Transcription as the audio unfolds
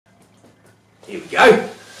Here we go.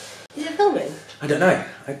 Is it filming? I don't know.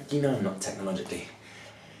 You know I'm not technologically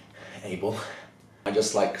able. I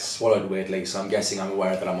just like swallowed weirdly, so I'm guessing I'm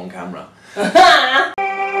aware that I'm on camera.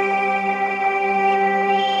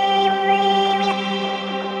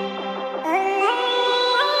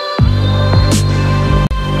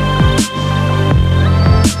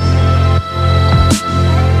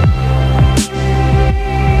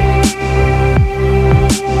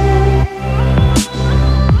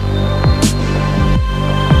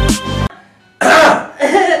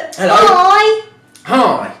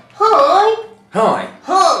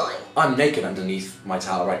 I'm naked underneath my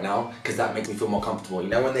towel right now because that makes me feel more comfortable. You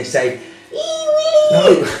know when they say,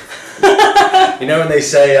 no. You know when they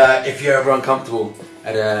say if you're ever uncomfortable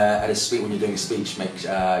at a speech when you're doing a speech,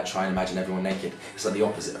 try and imagine everyone naked. It's like the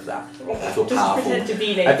opposite of that. I feel powerful. Pretend to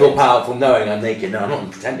be naked. I feel powerful knowing I'm naked. No, I'm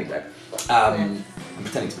not pretending though. I'm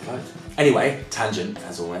pretending to be clothed. Anyway, tangent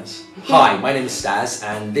as always. Hi, my name is Staz,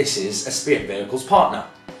 and this is a SpiritVehicles partner.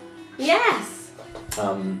 Yes.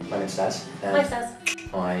 My name's Staz. Hi Staz.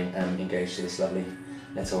 I am engaged to this lovely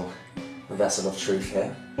little vessel of truth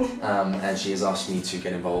here, and she has asked me to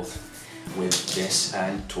get involved with this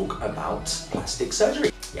and talk about plastic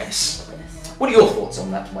surgery. Yes. What are your thoughts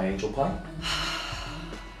on that, my angel pie?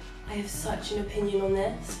 I have such an opinion on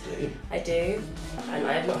this. Do you? I do. And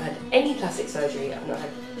I have not had any plastic surgery. I've not had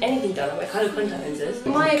anything done. I've got colour contact lenses.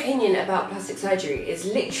 My opinion about plastic surgery is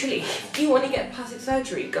literally, if you want to get plastic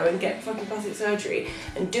surgery, go and get fucking plastic surgery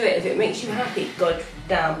and do it. If it makes you happy, god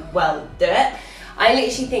damn well do it. I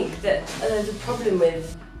literally think that there's a problem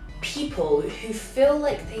with people who feel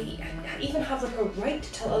like they even have like a right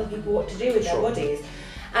to tell other people what to do with their bodies.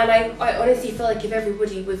 And I honestly feel like if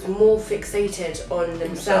everybody was more fixated on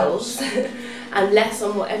themselves and less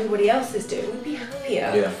on what everybody else is doing, we'd be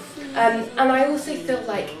happier. Yeah. And I also feel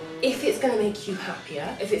like if it's going to make you happier,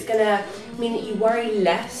 if it's going to mean that you worry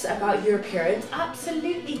less about your appearance,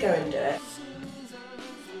 absolutely go and do it.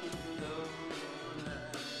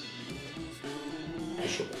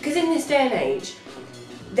 Because in this day and age,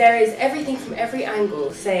 there is everything from every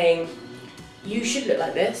angle saying, you should look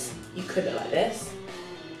like this, you could look like this.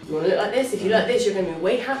 You want to look like this, if you look like this you're going to be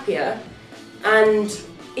way happier, and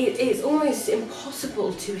it's almost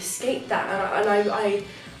impossible to escape that, and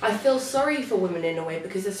I feel sorry for women in a way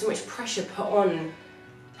because there's so much pressure put on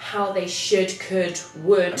how they should, could,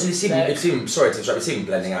 would. I mean, it's even sorry to interrupt, it's even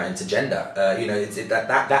blending out into gender. You know,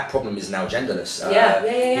 that problem is now genderless. Yeah.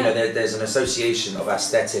 You know, there's an association of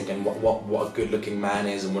aesthetic and what a good-looking man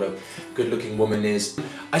is and what a good-looking woman is.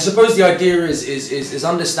 I suppose the idea is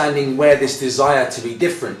understanding where this desire to be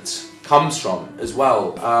different comes from as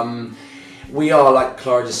well. We are, like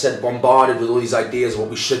Clara just said, bombarded with all these ideas of what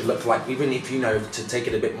we should look like, even if, you know, to take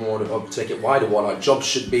it a bit more, to take it wider, what our jobs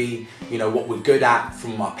should be, you know, what we're good at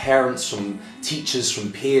from our parents, from teachers,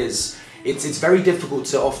 from peers. It's very difficult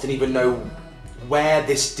to often even know where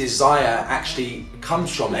this desire actually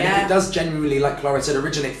comes from. And if it does genuinely, like Clara said,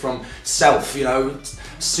 originate from self, you know,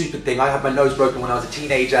 stupid thing. I had my nose broken when I was a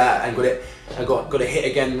teenager and I got it hit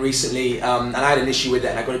again recently, and I had an issue with it,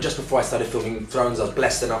 and I got it just before I started filming Thrones. I was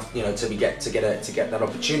blessed enough, you know, to get that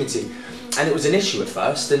opportunity, and it was an issue at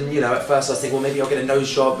first. And you know, at first I was thinking, well, maybe I'll get a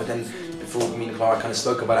nose job, but then before me and Clara kind of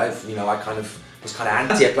spoke about it, you know, I kind of was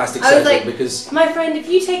anti plastic surgery because my friend, if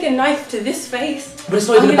you take a knife to this face, but it's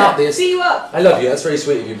not even about this. See you up. I love you. That's very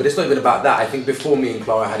sweet of you, but it's not even about that. I think before me and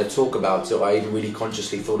Clara had a talk about it, I even really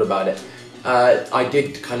consciously thought about it. I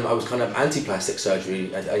was kind of anti-plastic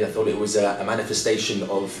surgery. I thought it was a manifestation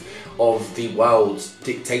of the world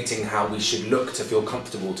dictating how we should look to feel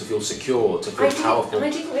comfortable, to feel secure, to feel powerful. And I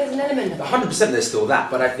do think there's an element of that. 100% there's still that,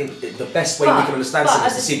 but I think the best way we can understand something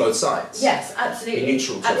is to see both sides. Yes, absolutely. Be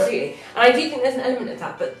neutral to absolutely. it. And I do think there's an element of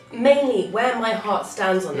that, but mainly where my heart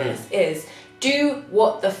stands on this is do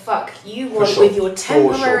what the fuck you want with your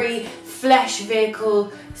temporary flesh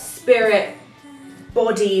vehicle, spirit,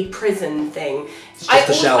 body prison thing. It's just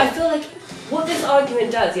a shell. I feel like what this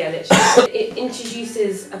argument does, literally, it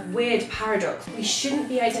introduces a weird paradox. We shouldn't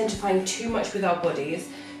be identifying too much with our bodies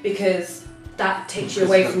because that takes you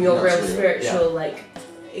away from your real spiritual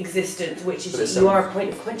existence, which is you are a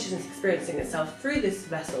point of consciousness experiencing itself through this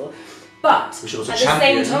vessel. But at the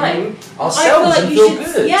same time, I feel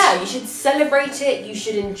like you should celebrate it. You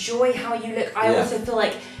should enjoy how you look. I also feel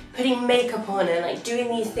like putting makeup on and like doing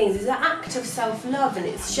these things is an act of self-love, and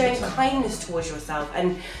it's showing kindness towards yourself,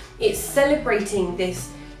 and it's celebrating this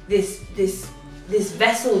this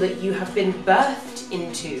vessel that you have been birthed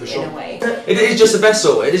into in a way. It is just a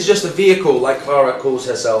vessel. It is just a vehicle, like Clara calls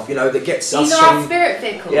herself, you know, that gets us. These are our spirit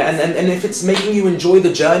vehicles. Yeah, and if it's making you enjoy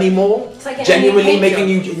the journey more, it's like genuinely making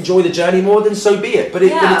you enjoy the journey more, then so be it. But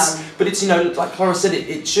it's you know, like Clara said,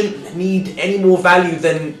 it shouldn't need any more value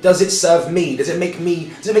than, does it serve me? Does it make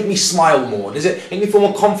me smile more? Does it make me feel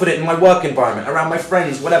more confident in my work environment, around my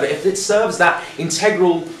friends, whatever? If it serves that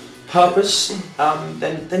integral purpose,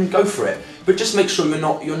 then go for it. But just make sure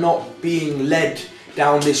you're not being led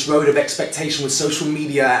down this road of expectation with social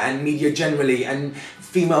media and media generally, and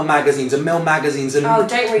female magazines and male magazines and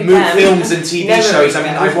films and TV shows. I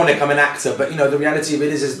mean, ironic, I'm an actor, but you know, the reality of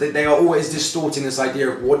it is that they are always distorting this idea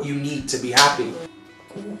of what you need to be happy.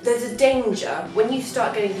 There's a danger when you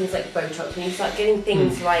start getting things like BOTOX, when you start getting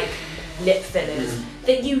things like lip fillers,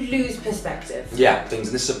 that you lose perspective. Yeah, things,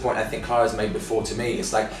 and this is a point I think Clara's made before to me.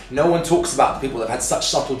 It's like, no one talks about the people that have had such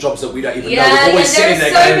subtle jobs that we don't even know. We're always sitting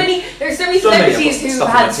there going, there are so many celebrities who've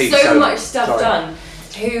had so much stuff done,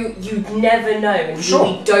 who you'd never know and who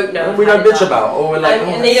we don't know. We don't bitch about, or we're like,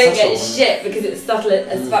 and they don't get shit because it's subtle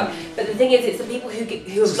as fuck. But the thing is, it's the people who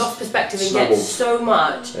have lost perspective and get so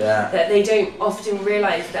much that they don't often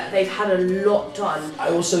realise that they've had a lot done. I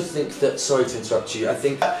also think that, sorry to interrupt you, I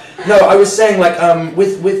think, no, I was saying like,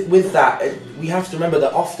 with that, we have to remember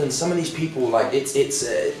that often some of these people, like, it's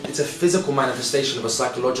a physical manifestation of a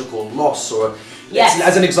psychological loss, or,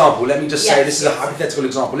 as an example, let me just say, this is a hypothetical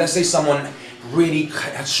example. Let's say someone really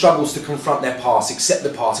struggles to confront their past, accept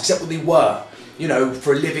what they were, you know,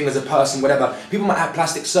 for a living as a person, whatever. People might have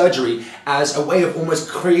plastic surgery as a way of almost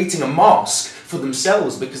creating a mask for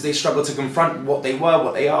themselves because they struggle to confront what they were,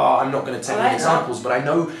 what they are. I'm not going to tell you examples, but I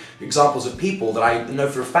know examples of people that I know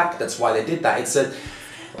for a fact that's why they did that. It's a,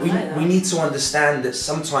 we need to understand that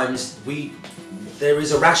sometimes there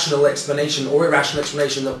is a rational explanation or irrational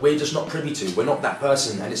explanation that we're just not privy to. We're not that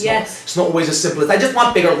person, and it's not always as simple as, I just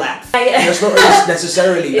want bigger laps. It's not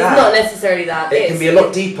necessarily that. It's not necessarily that. It can be a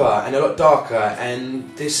lot deeper and a lot darker,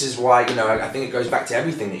 and this is why, you know, I think it goes back to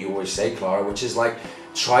everything that you always say, Clara, which is like,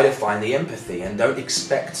 try to find the empathy and don't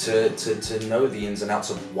expect to know the ins and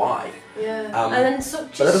outs of why. Yeah, and then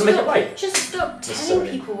but that doesn't make it right. Just stop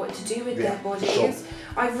telling people what to do with their bodies. Sure.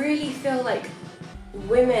 I really feel like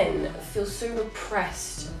women feel so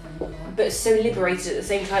repressed but so liberated at the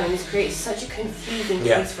same time, and this creates such a confusing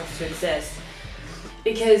place for us to exist.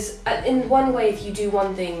 Because in one way, if you do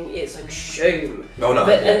one thing, it's like shame. Oh no!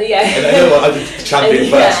 But and I'm champion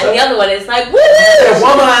first. And the other one is like, woo! A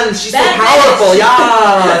woman, she's so powerful.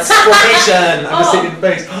 Yeah, it's formation. I'm just sitting in the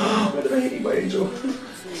face. Where did I hit you, my angel?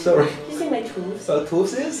 Sorry. You see my tools? So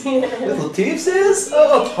toothses? Little toothses?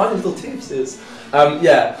 Oh, tiny little toothses. Go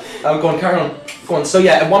on, carry on. Go on. So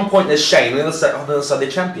yeah, at one point there's shame, and on the other side they're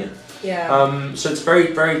champion. Yeah. So it's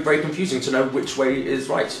very, very, very confusing to know which way is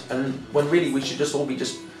right, and when really we should just all be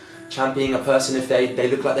just championing a person if they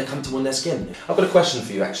look like they're comfortable in their skin. I've got a question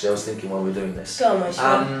for you actually. I was thinking while we were doing this. Go on, my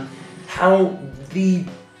son. How the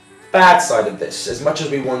bad side of this, as much as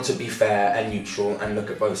we want to be fair and neutral and look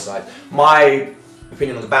at both sides, my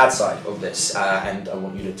opinion on the bad side of this, and I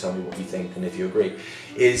want you to tell me what you think and if you agree,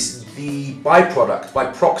 is the byproduct, by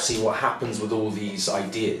proxy, what happens with all these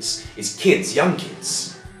ideas is kids, young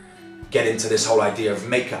kids, get into this whole idea of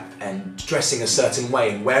makeup and dressing a certain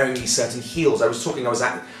way and wearing these certain heels. I was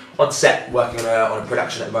on set working on a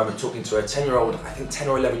production at the moment, talking to a 10-year-old, I think 10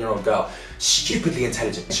 or 11-year-old girl, stupidly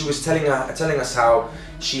intelligent. She was telling us how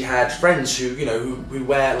she had friends who, you know, who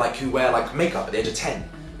wear like makeup at the age of 10.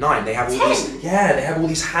 9, they have all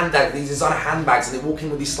these these designer handbags, and they walk in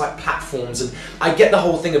with these like platforms. And I get the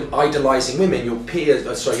whole thing of idolizing women, your peers,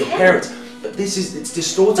 your parents, but it's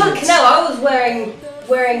distorted. Fuck no, I was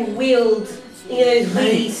wearing wheeled, you know,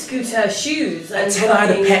 wheelie scooter shoes. At 10, I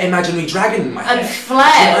had a pet imaginary dragon in my head. And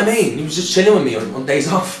flares. You know what I mean? He was just chilling with me on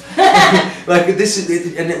days off. Like this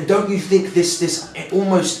is, and don't you think this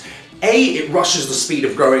almost. A, it rushes the speed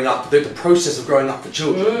of growing up, the process of growing up for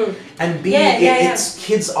children, and B, it's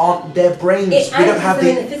kids aren't their brains. We don't have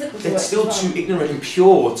they're still too ignorant and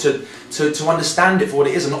pure to understand it for what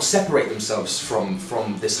it is and not separate themselves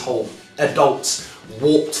from this whole adult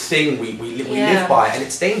warped thing we live by, and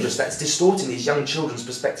it's dangerous. That's distorting these young children's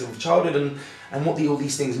perspective of childhood and what all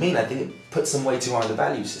these things mean. I think it puts them way too high in the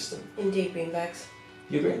value system. Indeed, beanbags.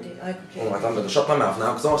 You agree? Indeed, I completely agree. I'm going to shut my mouth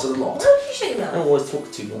now because I said a lot. Why don't you shut your mouth? I don't always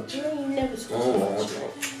talk too much. No, you never talk too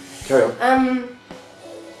much. Carry on.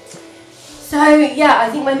 So yeah, I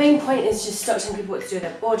think my main point is just stop telling people what to do with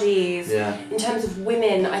their bodies. Yeah. In terms of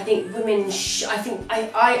women, I think women. I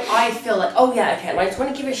feel like and I just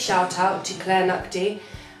want to give a shout out to Claire Nukti,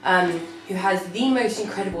 who has the most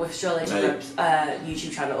incredible astrology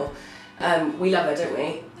YouTube channel. We love her, don't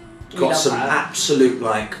we? Got some absolute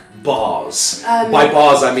like bars. By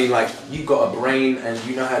bars I mean like you've got a brain and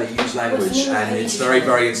you know how to use language, and it's very,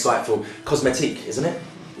 very insightful. Cosmetic, isn't it?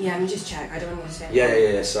 Yeah, let me just check. I don't want to say it.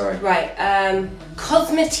 Yeah, sorry. Right,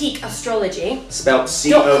 Cosmetic Astrology. Spelled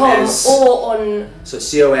C-O-S. Or on... So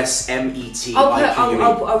C-O-S-M-E-T-I-Q-U-E.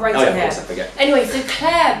 I'll write it here. Of course, I forget. Anyway, so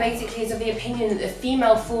Claire basically is of the opinion that the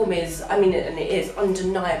female form is, I mean, and it is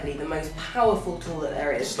undeniably the most powerful tool that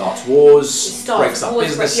there is. Starts wars, breaks up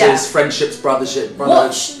businesses, friendships,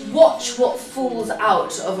 brotherhoods. Watch what falls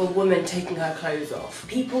out of a woman taking her clothes off.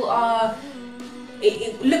 People are...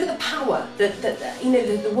 look at the power that you know,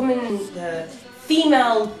 the woman, the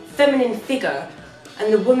female feminine figure,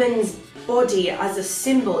 and the woman's body as a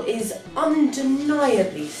symbol is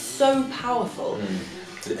undeniably so powerful.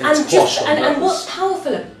 And what's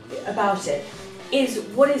powerful about it is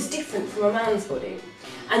what is different from a man's body.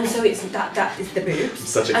 And so it's that is the boobs.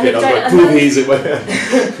 Such a kid, I was like, boobies.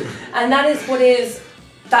 And that's what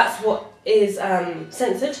is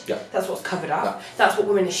censored. Yeah. That's what's covered up. Yeah. That's what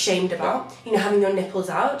women are shamed about. Yeah. You know, having your nipples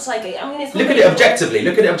out. Like, I mean, it's look at it objectively.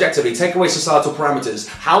 Look at it objectively. Take away societal parameters.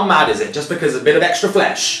 How mad is it? Just because a bit of extra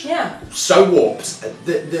flesh. Yeah. So warped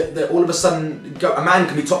that all of a sudden a man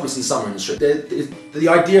can be topless in summer in the street. The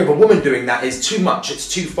idea of a woman doing that is too much. It's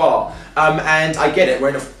too far. And I get it. We're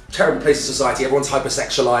in a terrible place in society, everyone's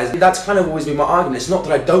hypersexualized. That's kind of always been my argument. It's not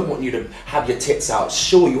that I don't want you to have your tits out.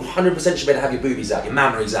 Sure, you 100% should better have your boobies out, your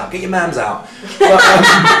mammaries out, get your mams out. But,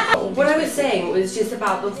 what I was saying was just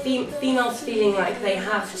about the females feeling like they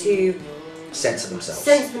have to censor themselves.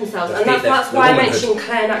 And that's why I mentioned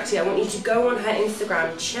Claire Nacti. I want you to go on her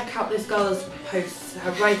Instagram, check out this girl's posts.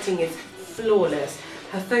 Her writing is flawless.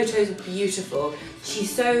 Her photos are beautiful.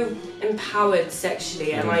 She's so empowered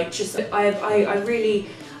sexually, and I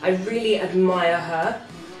really admire her.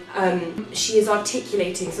 She is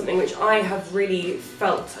articulating something which I have really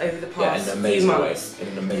felt over the past few months. In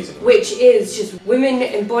an amazing way. Which is just women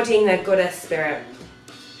embodying their goddess spirit,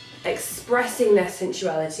 expressing their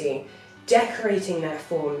sensuality, decorating their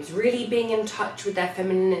forms, really being in touch with their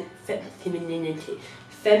femininity.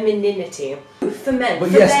 For men.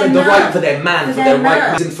 But yes, the right for their man, for their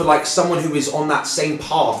right reason, for like someone who is on that same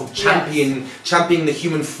path of championing the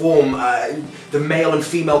human form, the male and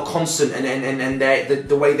female constant, and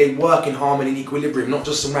the way they work in harmony and equilibrium, not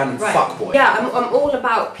just some random fuckboy. Yeah, I'm all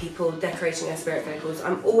about people decorating their spirit vehicles.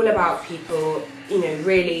 I'm all about people, you know,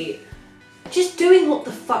 really just doing what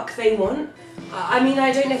the fuck they want. I mean,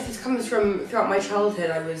 I don't know if this comes from throughout my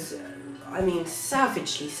childhood. I was, I mean,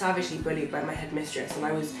 savagely bullied by my headmistress, and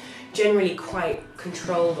I was generally quite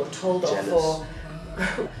controlled or told off, or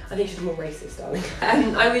I think she's more racist, darling.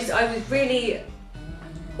 And I was really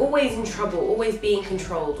always in trouble, always being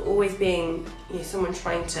controlled, always being, you know, someone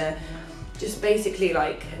trying to just basically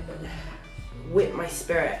like whip my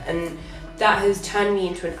spirit, and that has turned me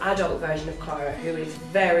into an adult version of Clara, who is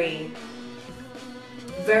very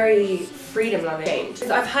freedom loving.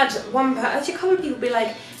 I've had actually a couple of people be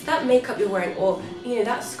like, that makeup you're wearing, or you know,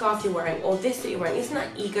 that scarf you're wearing, or this that you're wearing, isn't that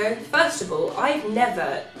ego? First of all, I've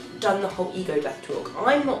never done the whole ego death talk.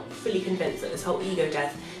 I'm not fully convinced that this whole ego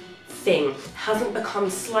death thing hasn't become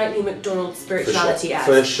slightly McDonald's spirituality as.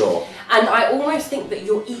 For sure. And I almost think that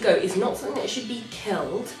your ego is not something that should be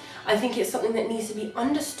killed. I think it's something that needs to be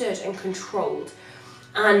understood and controlled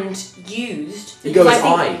and used. Ego is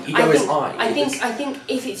I. Ego is I. I think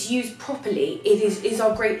if it's used properly, it's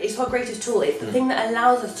our greatest tool. It's the thing that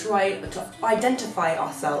allows us to identify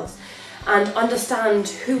ourselves and understand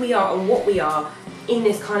who we are and what we are in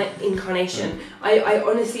this kind of incarnation. I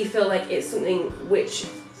honestly feel like it's something which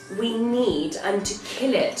we need, and to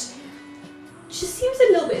kill it just seems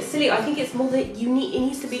a little bit silly. I think it's more that it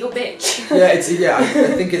needs to be your bitch. I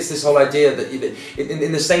think it's this whole idea that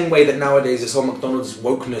in the same way that nowadays this whole McDonald's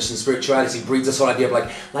wokeness and spirituality breeds this whole idea of like,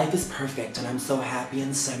 life is perfect and I'm so happy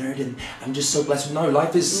and centered and I'm just so blessed. No,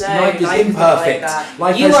 life is imperfect. Like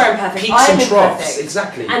life you has are imperfect. peaks and troughs. Imperfect.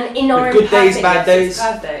 Exactly. And in our good days, bad days.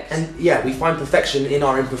 Perfect. And yeah, we find perfection in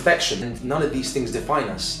our imperfection, and none of these things define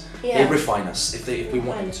us. Yeah. They refine us if we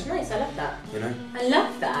want them to. Nice, I love that. You know? I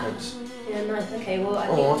love that. Thanks. Yeah, nice. Okay, well, I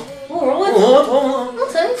think...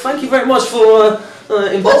 Alright. Thank you very much for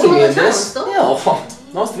inviting me in this. Yeah,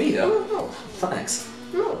 nice to meet you. Thanks.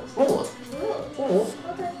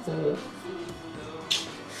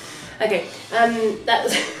 Okay,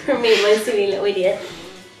 that's from me, my silly little idiot.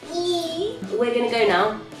 We're gonna go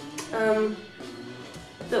now.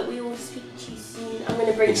 that we will speak to you soon. I'm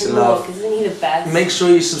gonna bring Peace him and more love. because isn't he the best? Make sure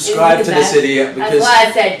you subscribe to this idiot That's because why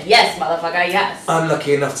I said yes, motherfucker, yes. I'm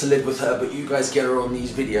lucky enough to live with her, but you guys get her on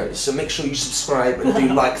these videos. So make sure you subscribe and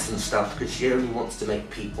do likes and stuff because she only wants to make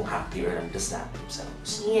people happier and understand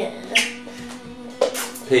themselves. Yeah.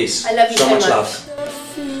 Peace. I love you so much much. love.